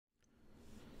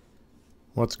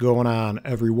What's going on,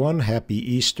 everyone? Happy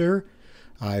Easter.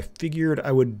 I figured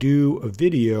I would do a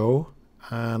video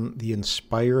on the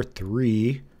Inspire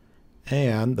 3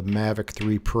 and the Mavic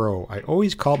 3 Pro. I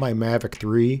always call my Mavic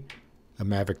 3 a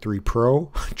Mavic 3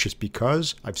 Pro just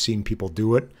because I've seen people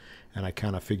do it, and I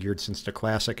kind of figured since the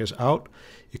Classic is out,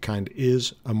 it kind of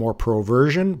is a more pro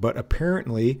version, but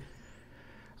apparently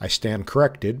I stand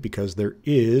corrected because there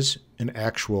is an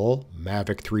actual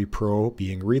Mavic 3 Pro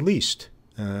being released.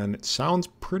 And it sounds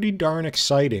pretty darn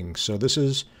exciting. So this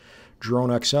is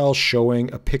Drone XL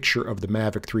showing a picture of the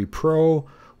Mavic 3 Pro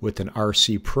with an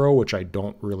RC Pro, which I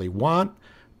don't really want,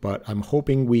 but I'm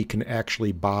hoping we can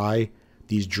actually buy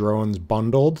these drones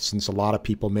bundled, since a lot of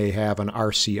people may have an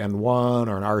RC-N1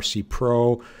 or an RC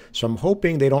Pro. So I'm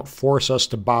hoping they don't force us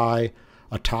to buy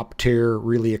a top tier,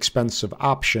 really expensive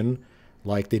option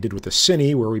like they did with the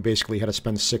Cine, where we basically had to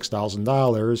spend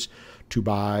 $6,000 to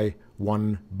buy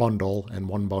one bundle and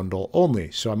one bundle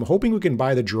only. So I'm hoping we can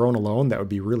buy the drone alone. That would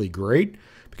be really great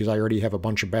because I already have a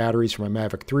bunch of batteries for my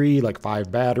Mavic 3, like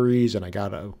 5 batteries, and I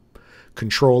got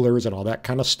controllers and all that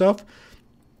kind of stuff.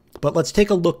 But let's take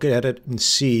a look at it and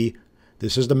see.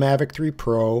 This is the Mavic 3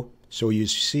 Pro. So you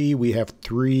see we have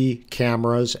 3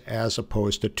 cameras as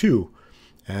opposed to 2.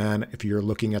 And if you're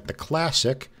looking at the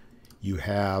Classic, you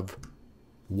have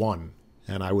 1.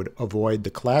 And I would avoid the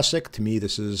Classic. To me,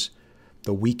 this is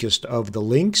the weakest of the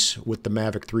links with the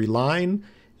Mavic 3 line,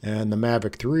 and the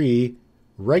Mavic 3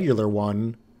 regular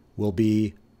one will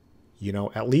be,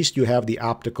 at least you have the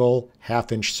optical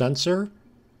half-inch sensor,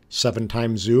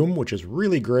 7x zoom, which is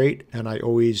really great, and I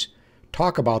always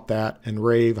talk about that and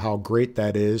rave how great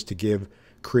that is to give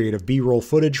creative B-roll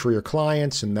footage for your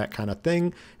clients and that kind of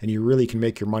thing, and you really can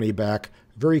make your money back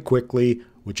very quickly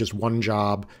with just one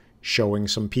job, showing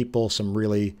some people some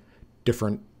really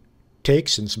different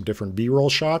takes and some different B-roll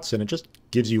shots, and it just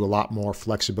gives you a lot more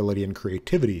flexibility and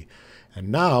creativity. And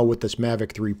now with this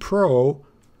Mavic 3 Pro,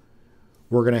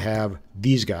 we're going to have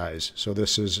these guys. So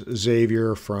this is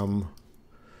Xavier from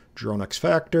Drone X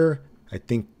Factor. I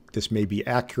think this may be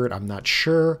accurate, I'm not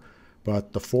sure,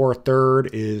 but the 4/3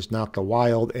 is not the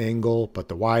wild angle but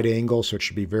the wide angle, so it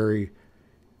should be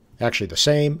actually the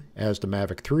same as the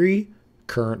Mavic 3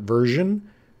 current version.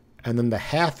 And then the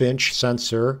half-inch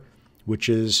sensor, which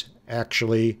is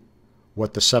actually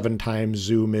what the 7x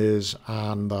zoom is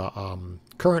on the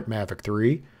current Mavic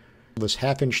 3. This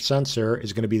half-inch sensor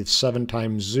is going to be the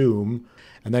 7x zoom,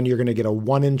 and then you're going to get a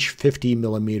 1-inch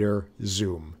 50mm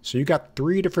zoom. So you got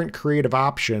 3 different creative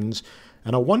options,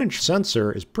 and a 1-inch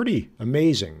sensor is pretty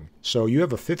amazing. So you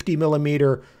have a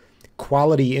 50mm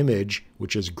quality image,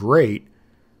 which is great,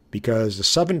 because the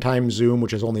 7x zoom,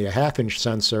 which is only a half-inch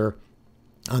sensor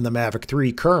on the Mavic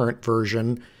 3 current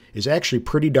version, is actually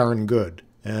pretty darn good.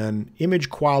 And image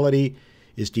quality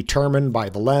is determined by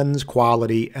the lens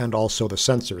quality and also the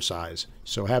sensor size.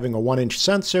 So having a 1-inch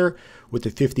sensor with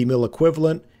the 50mm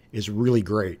equivalent is really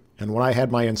great. And when I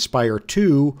had my Inspire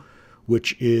 2,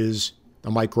 which is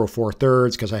a micro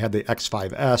 4/3 because I had the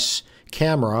X5S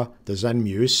camera, the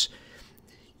Zenmuse,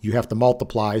 you have to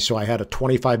multiply. So I had a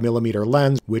 25mm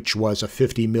lens, which was a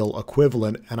 50mm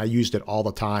equivalent, and I used it all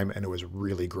the time, and it was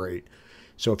really great.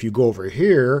 So if you go over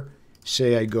here,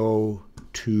 say I go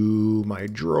to my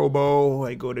Drobo,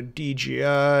 I go to DJI,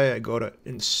 I go to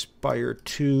Inspire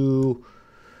 2,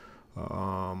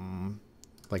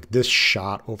 like this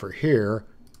shot over here,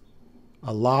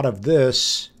 a lot of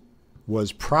this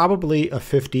was probably a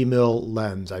 50mm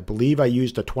lens. I believe I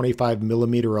used a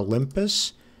 25mm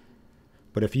Olympus,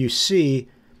 but if you see,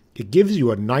 it gives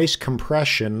you a nice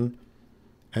compression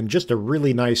and just a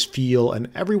really nice feel, and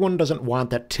everyone doesn't want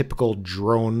that typical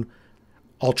drone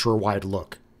ultra-wide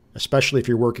look, especially if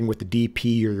you're working with the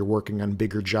DP or you're working on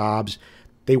bigger jobs.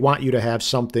 They want you to have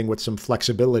something with some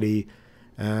flexibility,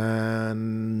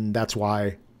 and that's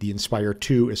why the Inspire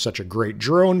 2 is such a great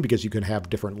drone, because you can have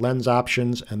different lens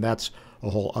options, and that's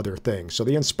a whole other thing. So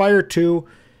the Inspire 2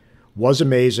 was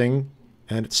amazing,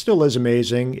 and it still is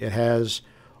amazing. It has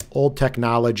old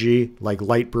technology like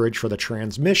light bridge for the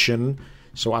transmission.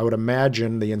 So I would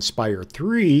imagine the Inspire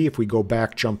 3, if we go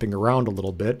back jumping around a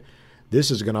little bit, this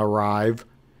is going to arrive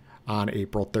on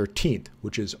April 13th,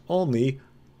 which is only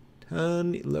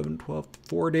 10, 11, 12,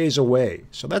 4 days away.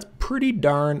 So that's pretty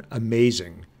darn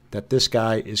amazing that this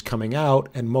guy is coming out,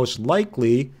 and most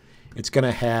likely it's going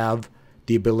to have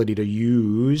the ability to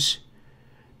use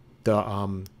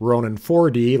the Ronin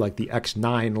 4D, like the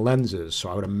X9 lenses. So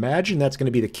I would imagine that's going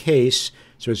to be the case.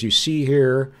 So as you see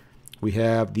here, we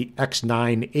have the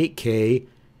X9 8K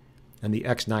and the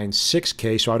X9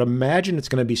 6K. So I'd imagine it's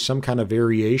going to be some kind of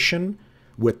variation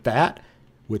with that,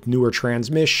 with newer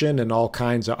transmission and all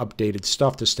kinds of updated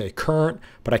stuff to stay current.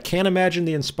 But I can't imagine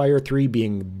the Inspire 3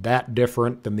 being that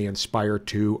different than the Inspire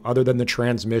 2, other than the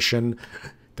transmission,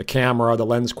 the camera, the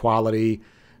lens quality,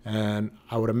 and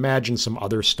I would imagine some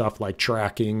other stuff like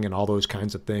tracking and all those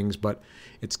kinds of things. But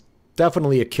it's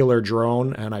definitely a killer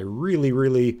drone, and I really,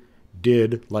 really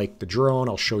did like the drone.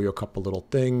 I'll show you a couple little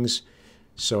things.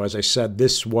 So as I said,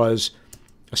 this was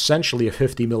essentially a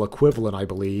 50 mil equivalent, I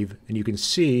believe, and you can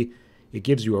see it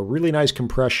gives you a really nice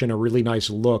compression, a really nice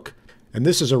look. And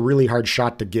this is a really hard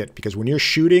shot to get, because when you're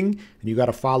shooting and you got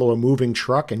to follow a moving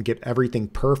truck and get everything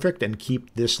perfect and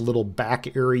keep this little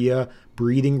back area,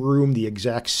 breathing room the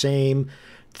exact same,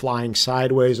 flying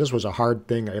sideways, this was a hard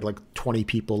thing. I had like 20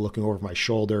 people looking over my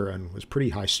shoulder and it was pretty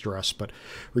high stress. But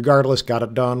regardless, got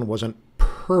it done. Wasn't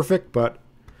perfect, but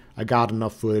I got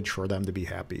enough footage for them to be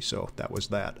happy. So that was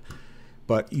that.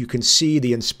 But you can see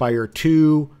the Inspire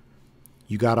 2.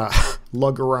 You got to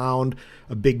lug around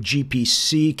a big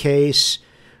GPC case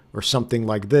or something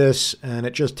like this, and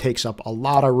it just takes up a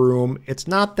lot of room. It's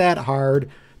not that hard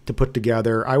to put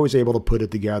together. I was able to put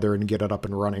it together and get it up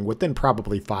and running within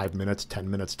probably 5 minutes,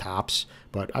 10 minutes tops.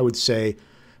 But I would say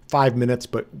 5 minutes.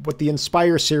 But with the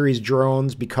Inspire series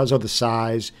drones, because of the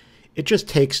size, it just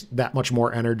takes that much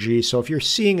more energy. So if you're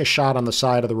seeing a shot on the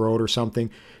side of the road or something,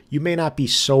 you may not be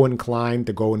so inclined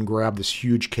to go and grab this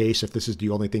huge case if this is the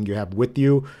only thing you have with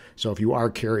you. So if you are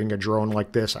carrying a drone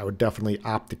like this, I would definitely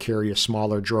opt to carry a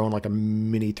smaller drone like a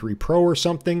Mini 3 Pro or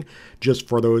something, just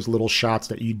for those little shots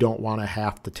that you don't want to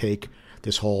have to take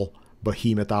this whole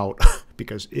behemoth out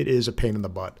because it is a pain in the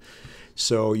butt.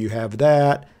 So you have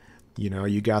that, you know,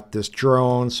 you got this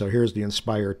drone. So here's the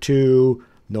Inspire 2,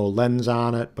 no lens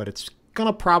on it, but it's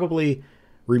gonna probably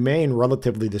remain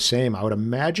relatively the same. I would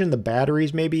imagine the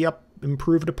batteries may be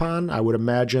improved upon. I would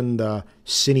imagine the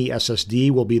Cine SSD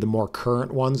will be the more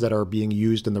current ones that are being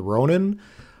used in the Ronin.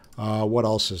 What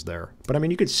else is there? But I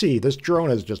mean, you could see this drone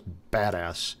is just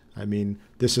badass. I mean,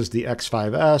 this is the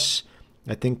X5S.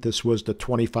 I think this was the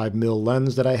 25 mil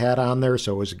lens that I had on there.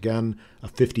 So it was, again, a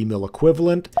 50 mil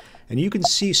equivalent. And you can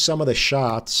see some of the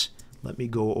shots. Let me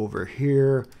go over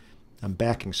here. I'm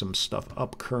backing some stuff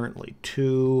up currently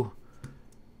too.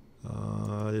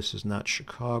 This is not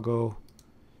Chicago.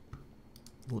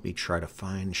 Let me try to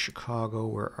find Chicago.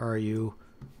 Where are you?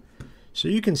 So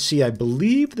you can see, I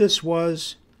believe this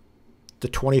was the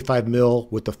 25 mil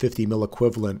with the 50 mil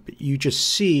equivalent. But you just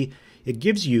see it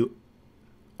gives you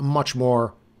a much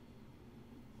more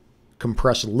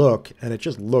compressed look, and it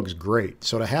just looks great.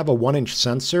 So to have a 1-inch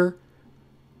sensor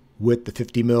with the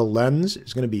 50 mil lens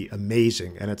is going to be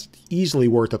amazing, and it's easily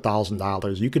worth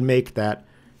 $1,000. You can make that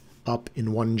up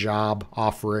in one job,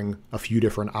 offering a few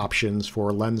different options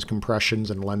for lens compressions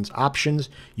and lens options.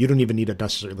 You don't even need to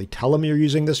necessarily tell them you're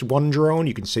using this one drone.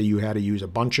 You can say you had to use a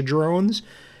bunch of drones,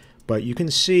 but you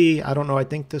can see, I don't know, I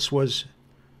think this was,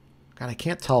 God, I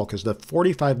can't tell, because the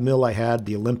 45 mil I had,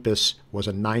 the Olympus, was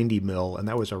a 90 mil, and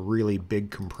that was a really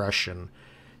big compression.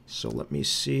 So let me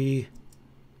see.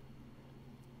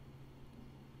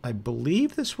 I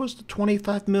believe this was the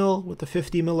 25 mil with the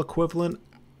 50 mil equivalent.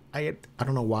 I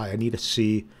don't know why. I need to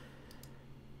see.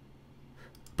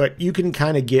 But you can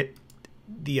kind of get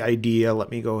the idea. Let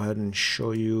me go ahead and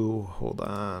show you. Hold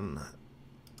on.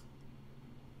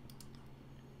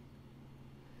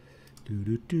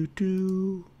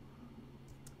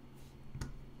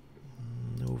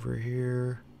 Over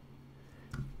here.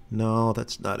 No,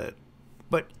 that's not it.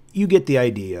 But you get the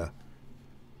idea.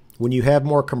 When you have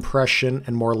more compression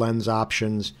and more lens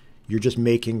options, you're just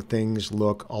making things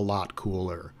look a lot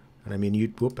cooler. And I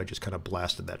mean, whoop, I just kind of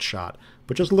blasted that shot.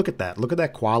 But just look at that. Look at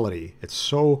that quality. It's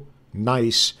so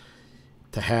nice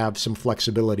to have some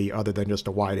flexibility other than just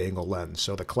a wide angle lens.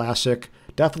 So the Classic,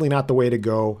 definitely not the way to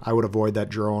go. I would avoid that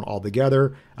drone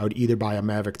altogether. I would either buy a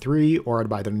Mavic 3 or I'd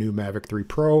buy the new Mavic 3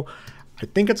 Pro. I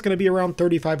think it's going to be around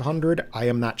 $3,500. I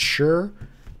am not sure,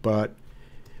 but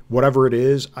whatever it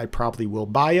is, I probably will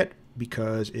buy it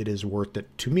because it is worth it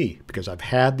to me, because I've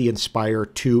had the Inspire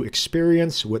 2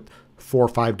 experience with 4 or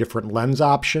 5 different lens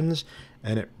options,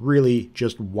 and it really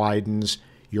just widens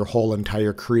your whole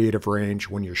entire creative range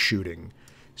when you're shooting.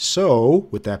 So,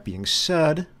 with that being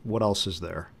said, what else is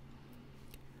there?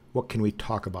 What can we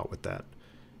talk about with that?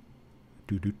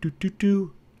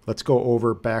 Let's go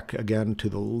over back again to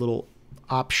the little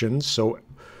options. So,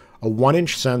 a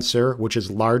 1-inch sensor, which is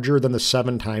larger than the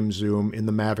 7x zoom in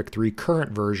the Mavic 3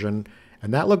 current version,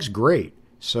 and that looks great.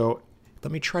 So,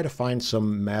 let me try to find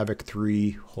some Mavic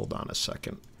 3. Hold on a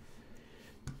second.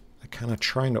 I'm kind of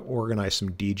trying to organize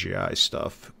some DJI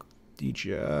stuff.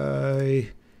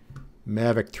 DJI,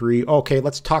 Mavic 3. Okay,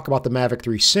 let's talk about the Mavic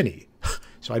 3 Cine.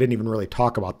 So I didn't even really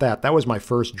talk about that. That was my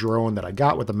first drone that I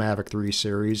got with the Mavic 3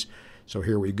 series. So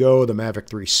here we go, the Mavic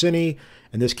 3 Cine,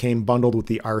 and this came bundled with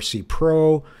the RC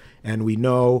Pro, and we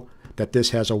know that this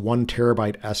has a 1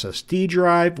 terabyte SSD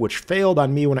drive, which failed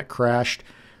on me when it crashed.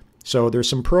 So there's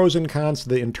some pros and cons to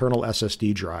the internal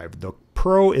SSD drive. The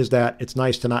pro is that it's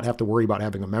nice to not have to worry about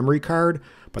having a memory card,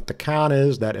 but the con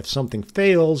is that if something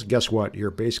fails, guess what?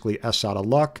 You're basically S out of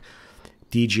luck.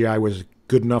 DJI was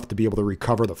good enough to be able to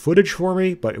recover the footage for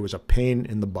me, but it was a pain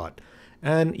in the butt.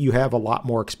 And you have a lot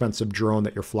more expensive drone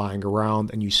that you're flying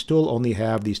around, and you still only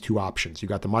have these two options. You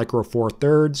got the Micro Four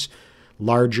Thirds,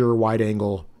 larger wide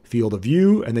angle field of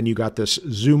view, and then you got this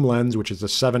zoom lens, which is a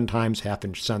 7 times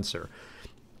half-inch sensor.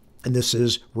 And this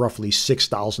is roughly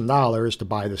 $6,000 to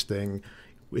buy this thing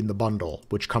in the bundle,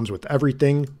 which comes with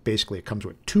everything. Basically, it comes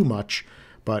with too much,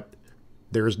 but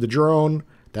there's the drone.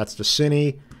 That's the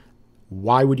Cine.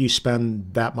 Why would you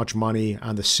spend that much money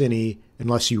on the Cine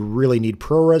unless you really need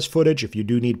ProRes footage? If you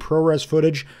do need ProRes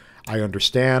footage, I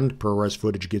understand. ProRes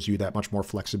footage gives you that much more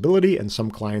flexibility, and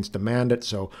some clients demand it.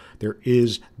 So there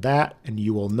is that, and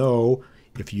you will know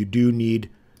if you do need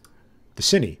the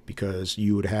Cine, because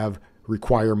you would have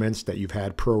requirements that you've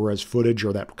had ProRes footage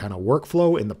or that kind of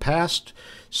workflow in the past.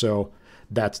 So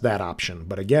that's that option.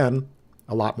 But again,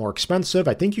 a lot more expensive.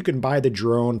 I think you can buy the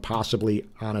drone possibly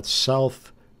on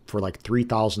itself for like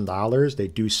 $3,000. They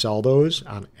do sell those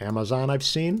on Amazon, I've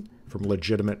seen, from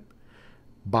legitimate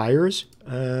buyers.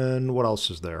 And what else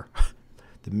is there?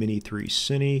 The Mini 3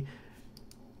 Cine.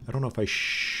 I don't know if I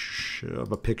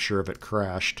have a picture of it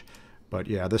crashed, but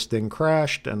yeah, this thing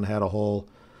crashed and had a whole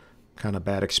kind of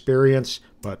bad experience.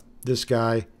 But this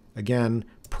guy, again,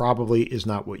 probably is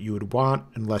not what you would want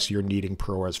unless you're needing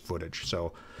ProRes footage.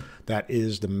 So that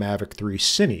is the Mavic 3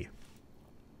 Cine.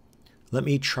 Let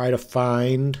me try to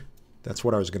find, that's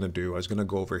what I was going to do. I was going to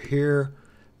go over here,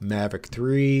 Mavic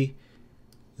 3,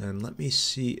 and let me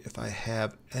see if I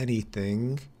have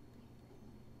anything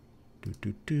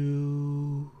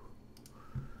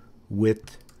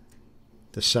with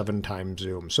the 7 times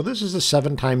zoom. So this is a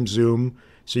 7 times zoom.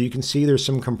 So you can see there's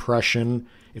some compression.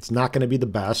 It's not going to be the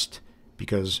best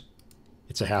because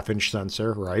it's a half-inch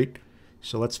sensor, right?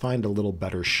 So let's find a little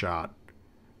better shot.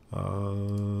 Let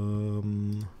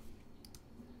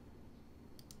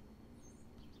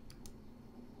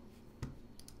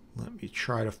me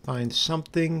try to find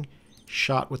something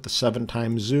shot with the 7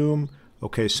 times zoom.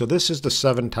 Okay, so this is the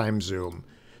 7 times zoom.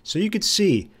 So you could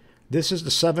see this is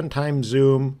the 7 times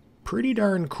zoom. Pretty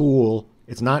darn cool.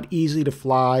 It's not easy to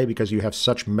fly because you have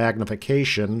such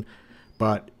magnification,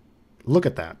 but look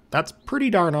at that. That's pretty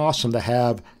darn awesome to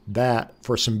have that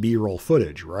for some B-roll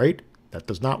footage, right? That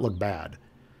does not look bad.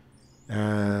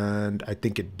 And I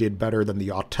think it did better than the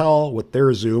Autel with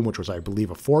their zoom, which was, I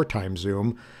believe, a 4 times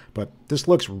zoom. But this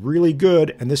looks really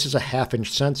good, and this is a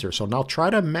half-inch sensor. So now try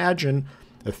to imagine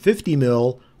a 50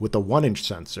 mil with a 1-inch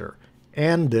sensor,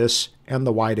 and this, and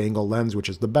the wide-angle lens, which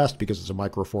is the best because it's a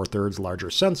Micro Four Thirds larger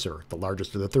sensor, the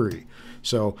largest of the 3.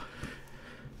 So,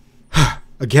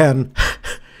 again,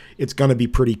 it's going to be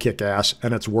pretty kick-ass,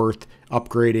 and it's worth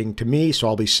upgrading to me. So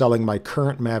I'll be selling my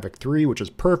current Mavic 3, which is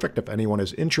perfect. If anyone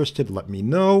is interested, let me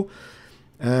know.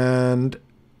 And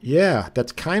yeah,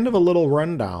 that's kind of a little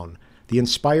rundown. The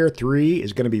Inspire 3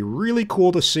 is going to be really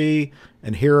cool to see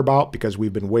and hear about because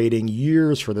we've been waiting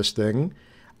years for this thing.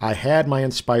 I had my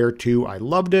Inspire 2. I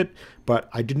loved it, but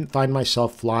I didn't find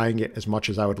myself flying it as much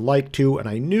as I would like to, and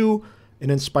I knew an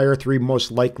Inspire 3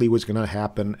 most likely was going to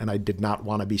happen, and I did not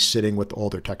want to be sitting with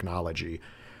older technology.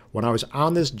 When I was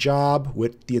on this job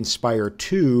with the Inspire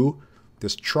 2,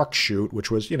 this truck shoot,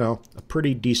 which was, you know, a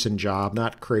pretty decent job,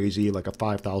 not crazy, like a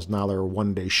 $5,000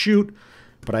 one-day shoot,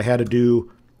 but I had to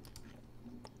do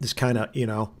this kind of, you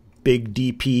know, big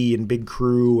DP and big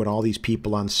crew and all these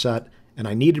people on set, and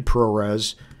I needed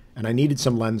ProRes, and I needed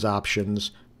some lens options,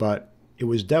 but it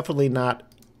was definitely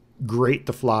not great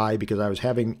to fly because I was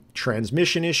having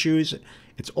transmission issues.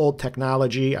 It's old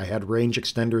technology. I had range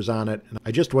extenders on it, and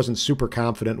I just wasn't super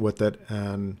confident with it,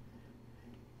 and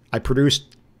I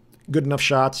produced good enough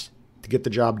shots to get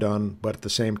the job done, but at the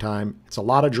same time, it's a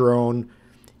lot of drone.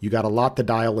 You got a lot to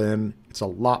dial in. It's a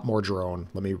lot more drone.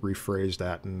 Let me rephrase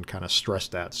that and kind of stress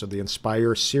that. So the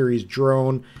Inspire series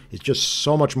drone is just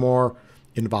so much more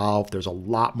involved. There's a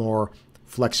lot more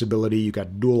flexibility. You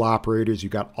got dual operators. You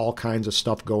got all kinds of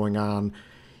stuff going on.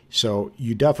 So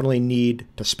you definitely need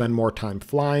to spend more time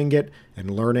flying it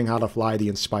and learning how to fly the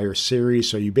Inspire series.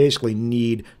 So you basically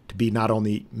need to be not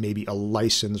only maybe a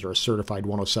licensed or a certified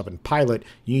 107 pilot,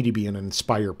 you need to be an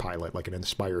Inspire pilot, like an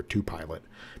Inspire 2 pilot,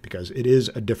 because it is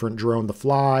a different drone to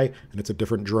fly, and it's a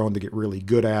different drone to get really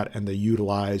good at and to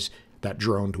utilize that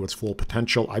drone to its full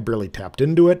potential. I barely tapped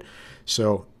into it.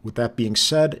 So with that being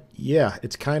said, yeah,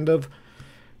 it's kind of,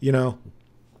 you know,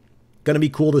 going to be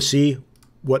cool to see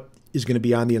what is going to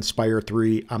be on the Inspire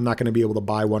 3. I'm not going to be able to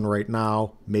buy one right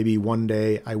now. Maybe one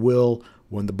day I will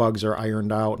when the bugs are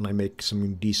ironed out and I make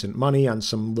some decent money on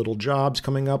some little jobs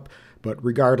coming up. But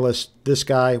regardless, this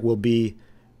guy will be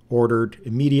ordered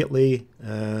immediately,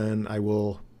 and I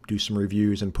will do some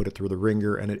reviews and put it through the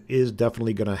ringer, and it is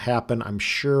definitely going to happen. I'm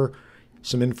sure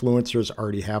some influencers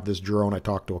already have this drone. I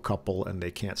talked to a couple, and they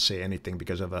can't say anything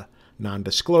because of a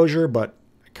non-disclosure, but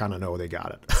I kind of know they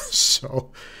got it.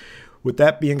 So with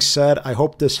that being said, I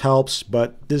hope this helps,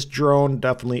 but this drone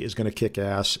definitely is going to kick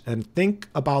ass. And think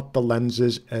about the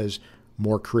lenses as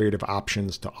more creative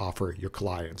options to offer your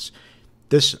clients.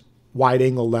 This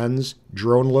wide-angle lens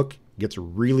drone look gets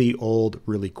really old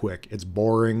really quick. It's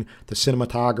boring. The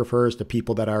cinematographers, the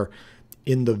people that are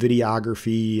in the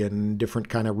videography and different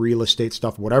kind of real estate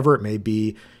stuff, whatever it may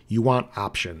be, you want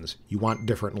options. You want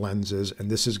different lenses,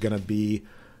 and this is going to be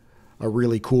a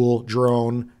really cool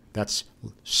drone that's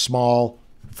small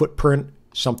footprint,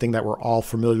 something that we're all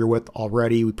familiar with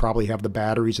already. We probably have the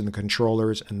batteries and the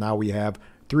controllers, and now we have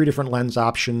 3 different lens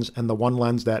options, and the one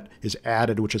lens that is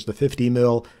added, which is the 50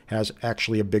 mil, has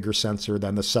actually a bigger sensor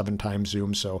than the 7x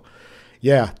zoom. So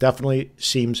yeah, definitely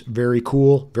seems very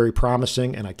cool, very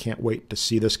promising, and I can't wait to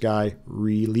see this guy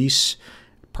release.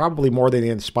 Probably more than the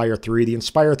Inspire 3. The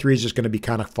Inspire 3 is just going to be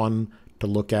kind of fun to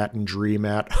look at and dream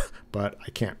at, but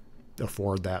I can't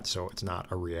afford that, so it's not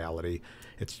a reality.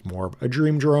 It's more of a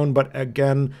dream drone. But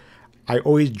again, I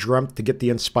always dreamt to get the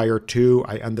Inspire 2.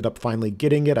 I ended up finally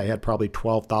getting it. I had probably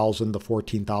 $12,000 to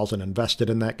 $14,000 invested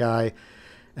in that guy,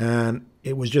 and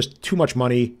it was just too much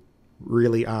money,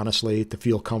 really, honestly, to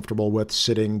feel comfortable with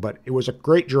sitting. But it was a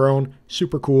great drone,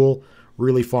 super cool,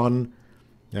 really fun.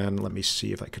 And let me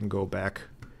see if I can go back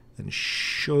and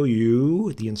show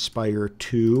you the Inspire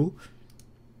 2.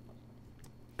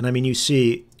 And I mean, you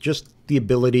see just the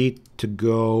ability to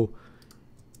go,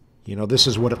 you know, this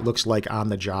is what it looks like on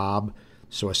the job.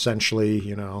 So essentially,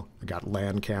 you know, I got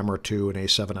land camera 2 and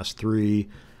A7S III,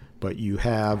 but you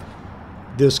have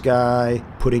this guy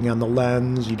putting on the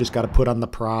lens. You just got to put on the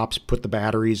props, put the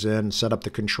batteries in, set up the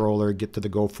controller, get to the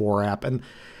Go 4 app. And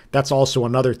that's also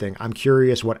another thing. I'm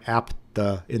curious what app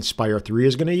the Inspire 3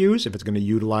 is going to use, if it's going to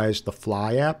utilize the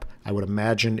Fly app. I would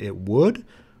imagine it would.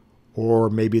 Or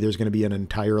maybe there's going to be an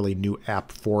entirely new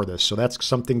app for this. So that's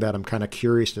something that I'm kind of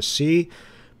curious to see,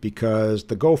 because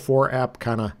the Go 4 app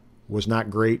kind of was not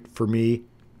great for me.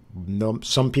 No,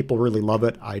 some people really love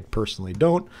it. I personally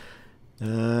don't.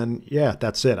 And yeah,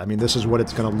 that's it. I mean, this is what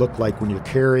it's going to look like when you're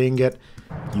carrying it.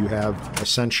 You have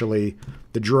essentially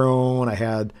the drone. I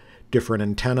had different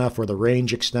antenna for the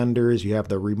range extenders. You have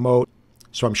the remote.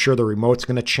 So I'm sure the remote's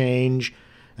going to change,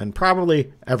 and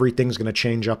probably everything's going to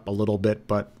change up a little bit,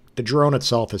 but the drone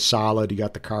itself is solid. You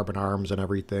got the carbon arms and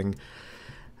everything.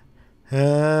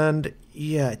 And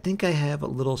yeah, I think I have a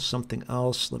little something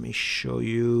else. Let me show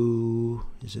you.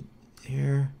 Is it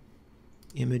here?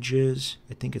 Images.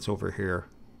 I think it's over here.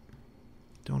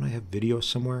 Don't I have video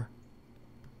somewhere?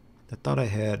 I thought I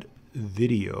had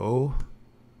video.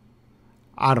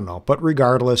 I don't know. But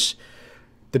regardless,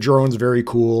 the drone's very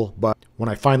cool. But when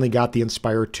I finally got the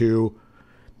Inspire 2,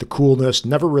 the coolness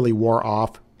never really wore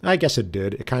off. I guess it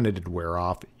did. It kind of did wear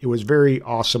off. It was very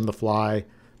awesome to fly,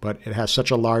 but it has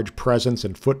such a large presence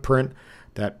and footprint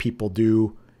that people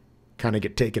do kind of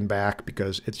get taken back,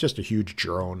 because it's just a huge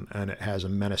drone and it has a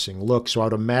menacing look. So I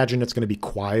would imagine it's going to be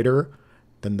quieter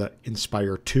than the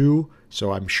Inspire 2.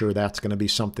 So I'm sure that's going to be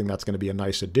something that's going to be a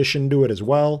nice addition to it as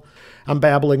well. I'm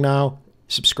babbling now.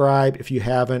 Subscribe if you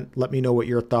haven't. Let me know what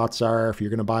your thoughts are. If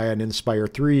you're going to buy an Inspire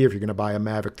 3, if you're going to buy a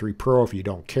Mavic 3 Pro, if you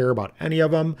don't care about any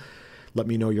of them. Let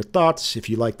me know your thoughts. If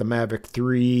you like the Mavic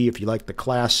 3, if you like the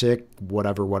Classic,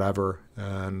 whatever.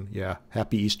 And yeah,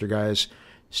 happy Easter, guys.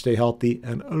 Stay healthy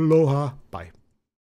and aloha. Bye.